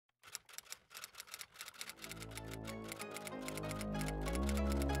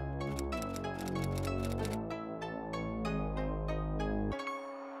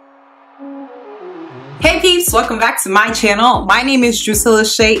Hey peeps, welcome back to my channel. My name is Drusilla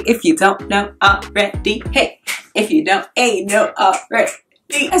Shay, if you don't know already. Hey, if you don't know already.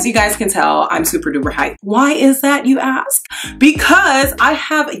 As you guys can tell, I'm super duper hyped. Why is that, you ask? Because I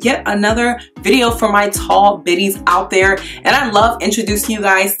have yet another video for my tall biddies out there, and I love introducing you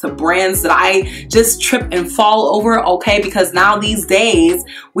guys to brands that I just trip and fall over, okay? Because now these days,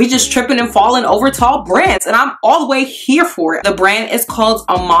 we just tripping and falling over tall brands, and I'm all the way here for it. The brand is called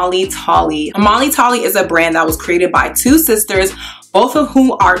Amalli Talli. Amalli Talli is a brand that was created by two sisters, both of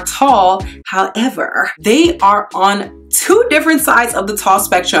whom are tall. However, they are on two different sides of the tall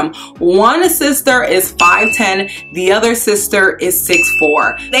spectrum. One sister is 5'10", the other sister is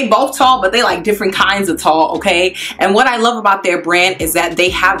 6'4". They both tall, but they like different kinds of tall, okay? And what I love about their brand is that they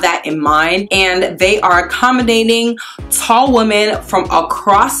have that in mind, and they are accommodating tall women from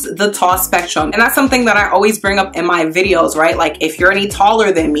across the tall spectrum. And that's something that I always bring up in my videos, right? Like, if you're any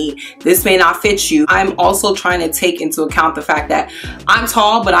taller than me, this may not fit you. I'm also trying to take into account the fact that I'm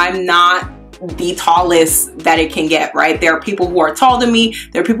tall, but I'm not the tallest that it can get, right? There are people who are taller than me,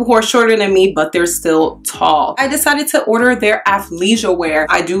 there are people who are shorter than me, but they're still tall. I decided to order their athleisure wear.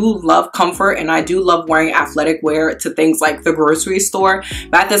 I do love comfort, and I do love wearing athletic wear to things like the grocery store,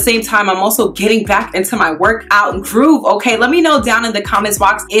 but at the same time, I'm also getting back into my workout groove, okay? Let me know down in the comments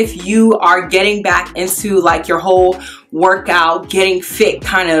box if you are getting back into like your whole workout, getting fit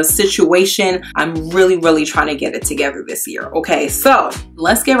kind of situation. I'm really trying to get it together this year, okay? So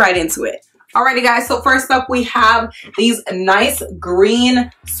let's get right into it. Alrighty guys, so first up we have these nice green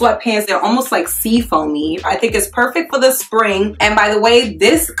sweatpants. They're almost like sea foamy. I think it's perfect for the spring. And by the way,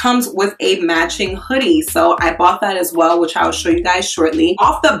 this comes with a matching hoodie. So I bought that as well, which I'll show you guys shortly.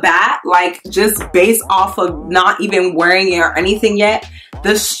 Off the bat, like just based off of not even wearing it or anything yet,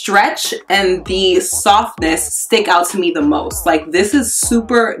 the stretch and the softness stick out to me the most. Like, this is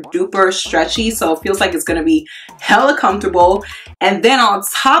super duper stretchy, so it feels like it's gonna be hella comfortable. And then on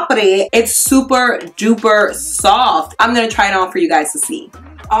top of it, it's super duper soft. I'm gonna try it on for you guys to see.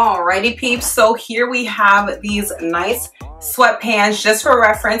 Alrighty peeps, so here we have these nice sweatpants. Just for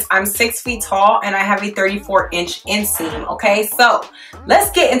reference, I'm 6 feet tall and I have a 34-inch inseam, okay? So let's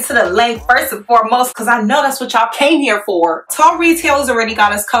get into the length first and foremost, because I know that's what y'all came here for. Tall retailers already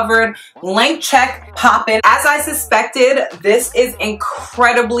got us covered. Length check popping. As I suspected, this is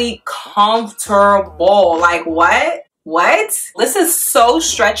incredibly comfortable. Like, what? This is so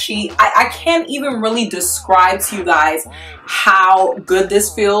stretchy. I can't even really describe to you guys how good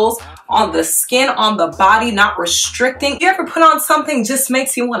this feels on the skin, on the body, not restricting. You ever put on something just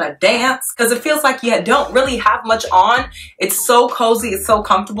makes you want to dance? Because it feels like you don't really have much on. It's so cozy, it's so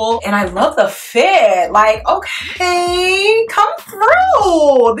comfortable, and I love the fit. Like, okay, come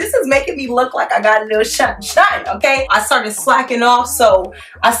through. This is making me look like I got a little shine, okay? I started slacking off, so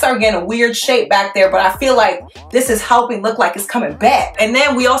I started getting a weird shape back there, but I feel like this is helping look like it's coming back. And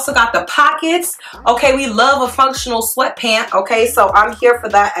then we also got the pockets. Okay, we love a functional sweatpant, okay? So I'm here for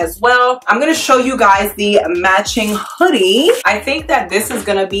that as well. I'm gonna show you guys the matching hoodie. I think that this is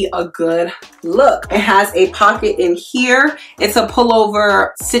gonna be a good look. It has a pocket in here. It's a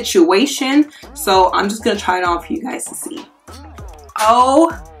pullover situation. So I'm just gonna try it on for you guys to see.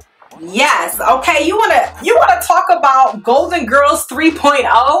 Oh, yes, okay, you wanna talk about Golden Girls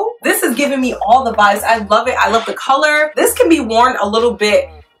 3.0? This is giving me all the vibes. I love it. I love the color. This can be worn a little bit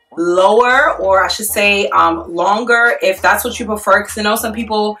lower, or I should say longer, if that's what you prefer, because I know some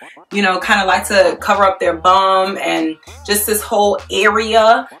people, you know, kind of like to cover up their bum and just this whole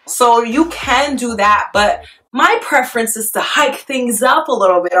area. So you can do that, but my preference is to hike things up a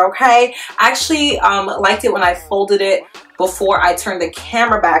little bit, okay? I actually liked it when I folded it before I turned the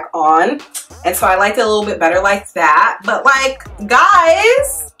camera back on, and so I liked it a little bit better like that. But like,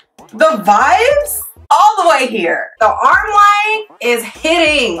 guys, the vibes all the way here. The arm line is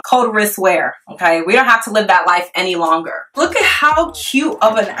hitting. Cold wrist wear, okay? We don't have to live that life any longer. Look at how cute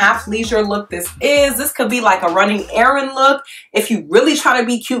of an athleisure look this is. This could be like a running errand look. If you really try to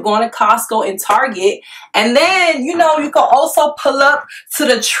be cute, going to Costco and Target. And then, you know, you can also pull up to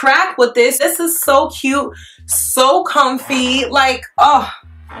the track with this. This is so cute, so comfy. Like, oh,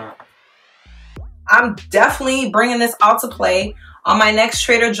 I'm definitely bringing this out to play on my next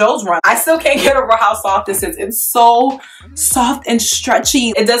Trader Joe's run. I still can't get over how soft this is. It's so soft and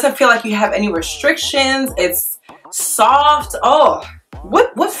stretchy. It doesn't feel like you have any restrictions. It's soft. Oh,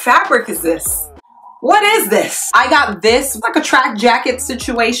 what fabric is this? What is this? I got this, like a track jacket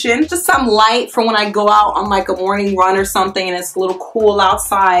situation, just something light for when I go out on like a morning run or something and it's a little cool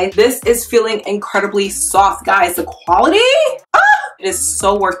outside. This is feeling incredibly soft, guys. The quality, it is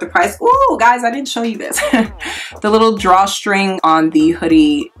so worth the price. Ooh, guys, I didn't show you this. The little drawstring on the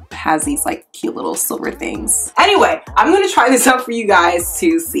hoodie has these like cute little silver things. Anyway, I'm gonna try this out for you guys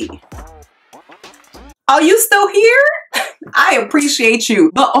to see. Are you still here? I appreciate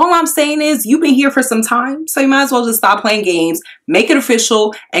you. But all I'm saying is you've been here for some time, so you might as well just stop playing games, make it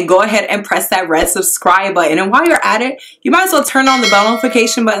official, and go ahead and press that red subscribe button. And while you're at it, you might as well turn on the bell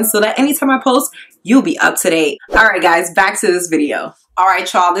notification button so that anytime I post, you'll be up to date. All right, guys, back to this video. All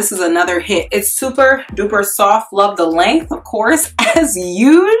right, y'all, this is another hit. It's super duper soft. Love the length, of course, as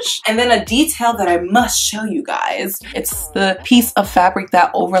usual. And then a detail that I must show you guys. It's the piece of fabric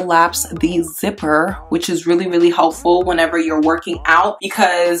that overlaps the zipper, which is really, really helpful whenever you're working out,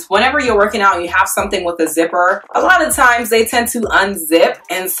 because whenever you're working out and you have something with a zipper, a lot of times they tend to unzip.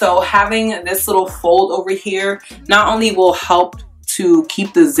 And so having this little fold over here not only will help to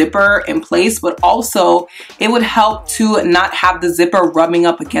keep the zipper in place, but also it would help to not have the zipper rubbing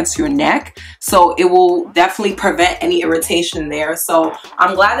up against your neck. So it will definitely prevent any irritation there. So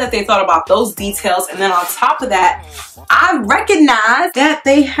I'm glad that they thought about those details. And then on top of that, I recognize that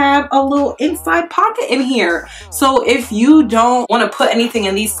they have a little inside pocket in here. So if you don't want to put anything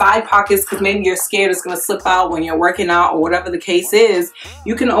in these side pockets because maybe you're scared it's going to slip out when you're working out or whatever the case is,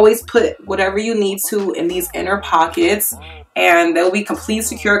 you can always put whatever you need to in these inner pockets, and they'll be completely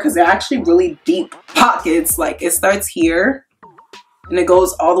secure because they're actually really deep pockets. Like it starts here and it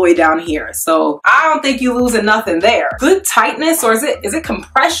goes all the way down here. So I don't think you losing nothing there. Good tightness, or is it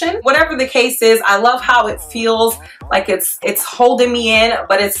compression? Whatever the case is, I love how it feels like it's holding me in,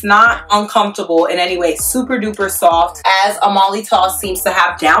 but it's not uncomfortable in any way. Super duper soft, as Amalli Talli seems to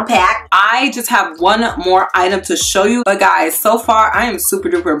have down pat. I just have one more item to show you, but guys, so far I am super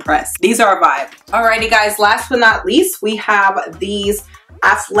duper impressed. These are a vibe. Alrighty guys, last but not least, we have these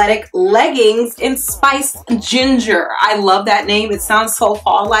athletic leggings in spiced ginger. I love that name. It sounds so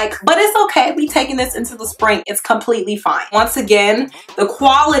fall-like, but it's okay. We taking this into the spring. It's completely fine. Once again, the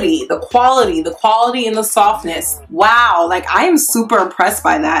quality and the softness. Wow, like I am super impressed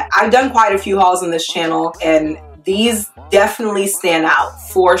by that. I've done quite a few hauls on this channel and these definitely stand out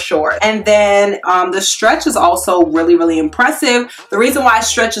for sure. And then the stretch is also really, really impressive. The reason why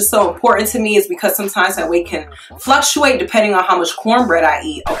stretch is so important to me is because sometimes that weight can fluctuate depending on how much cornbread I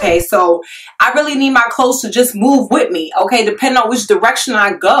eat, okay? So I really need my clothes to just move with me, okay? Depending on which direction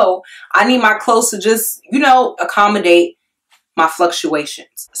I go, I need my clothes to just, you know, accommodate my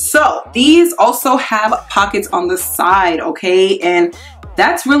fluctuations. So these also have pockets on the side, okay? And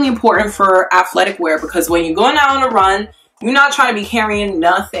that's really important for athletic wear because when you're going out on a run, you're not trying to be carrying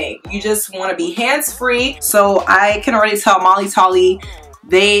nothing. You just want to be hands-free. So I can already tell Amalli Talli,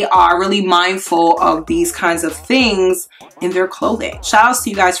 they are really mindful of these kinds of things in their clothing. Shout outs to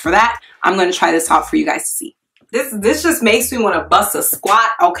you guys for that. I'm going to try this out for you guys to see. This just makes me want to bust a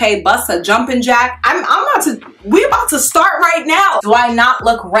squat, okay? Bust a jumping jack. We're about to start right now. Do I not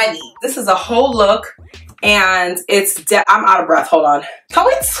look ready? This is a whole look. And I'm out of breath, hold on. Can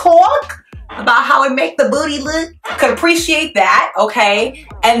we talk about how it make the booty look? Could appreciate that, okay?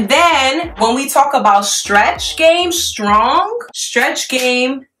 And then when we talk about stretch game strong,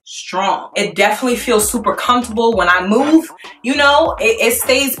 it definitely feels super comfortable when I move, you know, it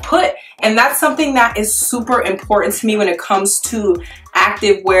stays put. And that's something that is super important to me when it comes to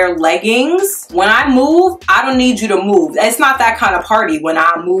active wear leggings. When I move, I don't need you to move. It's not that kind of party. When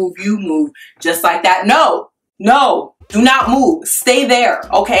I move, you move just like that. No, do not move. Stay there,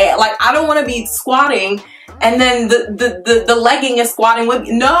 okay? Like I don't want to be squatting and then the legging is squatting with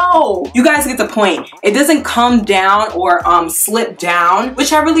me. No, you guys get the point. It doesn't come down or slip down,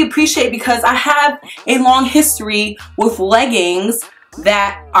 which I really appreciate because I have a long history with leggings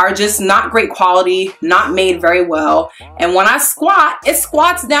that are just not great quality, not made very well. And when I squat, it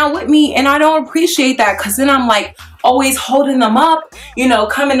squats down with me and I don't appreciate that because then I'm like always holding them up, you know,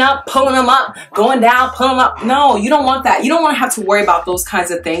 coming up, pulling them up, going down, pulling them up. No, you don't want that. You don't want to have to worry about those kinds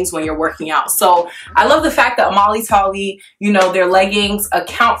of things when you're working out. So I love the fact that Amalli Talli, you know, their leggings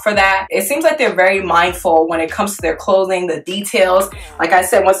account for that. It seems like they're very mindful when it comes to their clothing, the details. Like I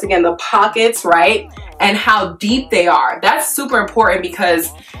said, once again, the pockets, right? And how deep they are. That's super important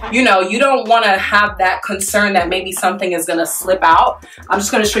because, you know, you don't want to have that concern that maybe something is going to slip out. I'm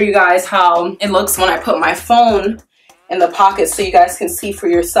just going to show you guys how it looks when I put my phone in the pocket so you guys can see for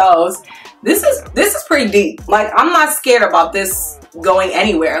yourselves. This is pretty deep. Like I'm not scared about this going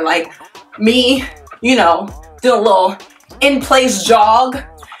anywhere. Like me, you know, do a little in-place jog.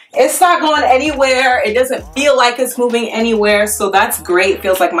 It's not going anywhere. It doesn't feel like it's moving anywhere. So that's great. It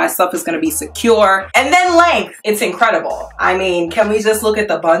feels like my stuff is going to be secure. And then length. It's incredible. I mean, can we just look at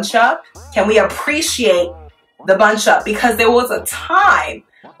the bunch up? Can we appreciate the bunch up? Because there was a time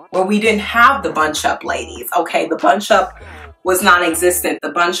where we didn't have the bunch up, ladies. Okay, the bunch up was non-existent. The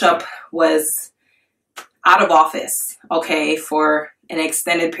bunch up was out of office, okay, for an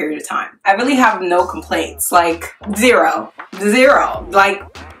extended period of time. I really have no complaints, like zero. Like,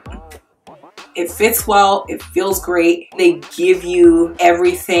 it fits well, it feels great. They give you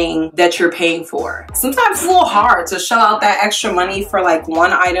everything that you're paying for. Sometimes it's a little hard to shell out that extra money for like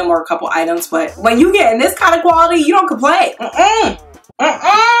one item or a couple items, but when you get in this kind of quality, you don't complain.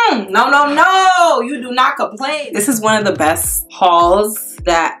 No, you do not complain. This is one of the best hauls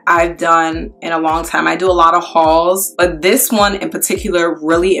that I've done in a long time. I do a lot of hauls, but this one in particular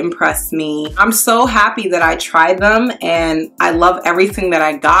really impressed me. I'm so happy that I tried them and I love everything that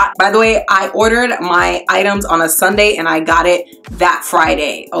I got. By the way, I ordered my items on a Sunday and I got it that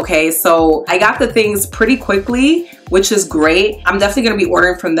Friday, okay? So I got the things pretty quickly, which is great. I'm definitely gonna be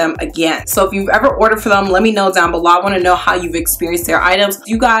ordering from them again. So if you've ever ordered from them, let me know down below. I wanna know how you've experienced their items.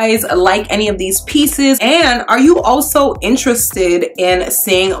 Do you guys like any of these pieces? And are you also interested in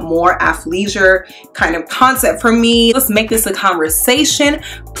seeing more athleisure kind of content from me? Let's make this a conversation.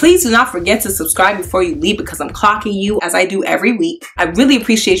 Please do not forget to subscribe before you leave because I'm clocking you as I do every week. I really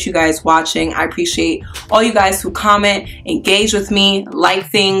appreciate you guys watching. I appreciate all you guys who comment, engage with me, like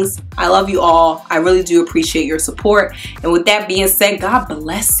things. I love you all. I really do appreciate your support. And with that being said, God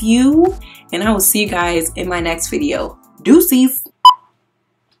bless you. And I will see you guys in my next video. Deuces.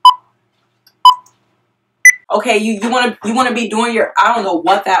 Okay, you wanna be doing your, I don't know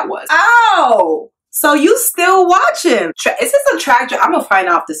what that was. Ow! So you still watching? Is this a track jacket? I'm gonna find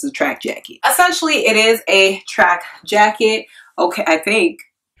out if this is a track jacket. Essentially, it is a track jacket. Okay, I think.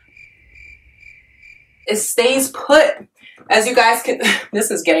 It stays put. As you guys can, this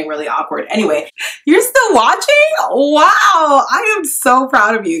is getting really awkward. Anyway, you're still watching? Wow, I am so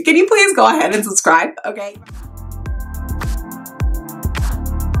proud of you. Can you please go ahead and subscribe? Okay.